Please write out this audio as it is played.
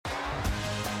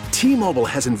T-Mobile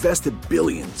has invested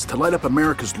billions to light up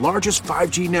America's largest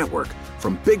 5G network,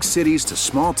 from big cities to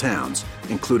small towns,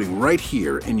 including right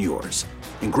here in yours.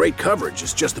 And great coverage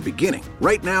is just the beginning.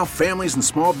 Right now, families and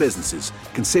small businesses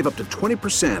can save up to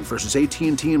 20% versus AT&T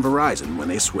and Verizon when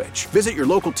they switch. Visit your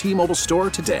local T-Mobile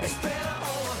store today.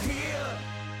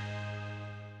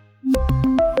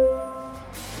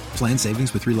 Plan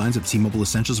savings with 3 lines of T-Mobile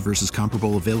Essentials versus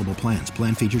comparable available plans.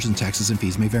 Plan features and taxes and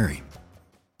fees may vary.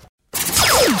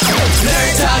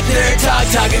 Nerd Talk,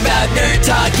 talking about Nerd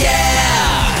Talk,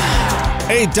 yeah!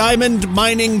 A diamond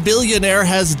mining billionaire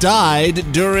has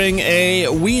died during a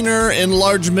wiener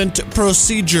enlargement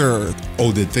procedure.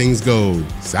 Oh, did things go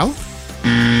south?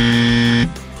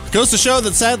 Goes to show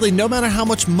that sadly, no matter how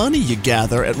much money you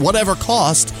gather at whatever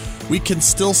cost, we can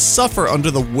still suffer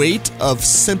under the weight of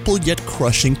simple yet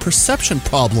crushing perception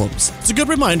problems. It's a good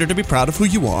reminder to be proud of who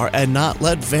you are and not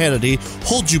let vanity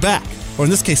hold you back, or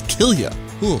in this case, kill you.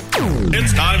 Ooh.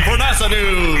 It's time for NASA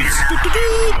news.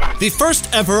 The first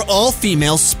ever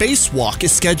all-female spacewalk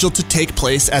is scheduled to take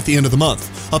place at the end of the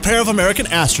month. A pair of American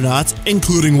astronauts,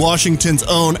 including Washington's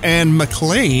own Anne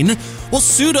McClain, will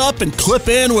suit up and clip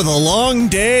in with a long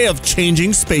day of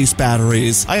changing space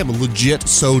batteries. I am legit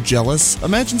so jealous.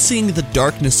 Imagine seeing the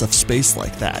darkness of space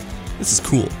like that. This is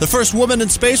cool. The first woman in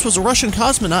space was a Russian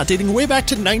cosmonaut dating way back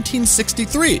to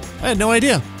 1963. I had no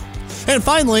idea. And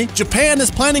finally, Japan is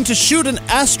planning to shoot an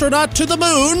astronaut to the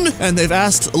moon, and they've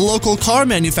asked local car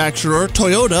manufacturer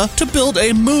Toyota to build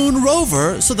a moon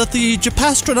rover so that the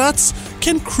Japastronauts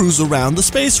can cruise around the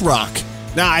space rock.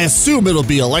 Now, I assume it'll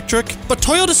be electric, but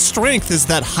Toyota's strength is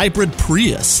that hybrid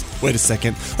Prius. Wait a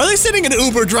second, are they sending an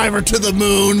Uber driver to the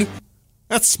moon?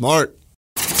 That's smart.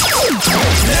 Nerd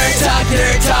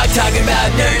Talk, talking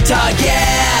about Nerd Talk,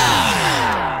 yeah!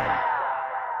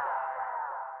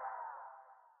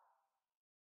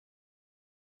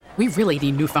 We really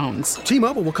need new phones.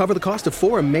 T-Mobile will cover the cost of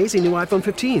 4 amazing new iPhone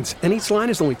 15s, and each line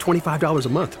is only $25 a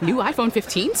month. New iPhone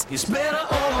 15s? It's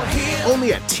better over here.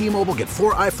 Only at T-Mobile, get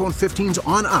 4 iPhone 15s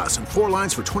on us and 4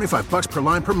 lines for $25 per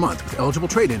line per month with eligible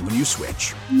trade-in when you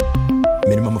switch.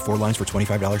 Minimum of 4 lines for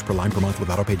 $25 per line per month with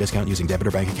autopay discount using debit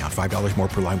or bank account. $5 more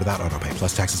per line without autopay,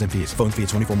 plus taxes and fees. Phone fee at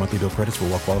 24 monthly bill credits for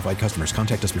well-qualified customers.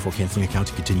 Contact us before canceling account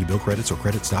to continue bill credits or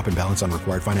credit stop and balance on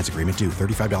required finance agreement due.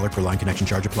 $35 per line connection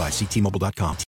charge applies. See T-Mobile.com.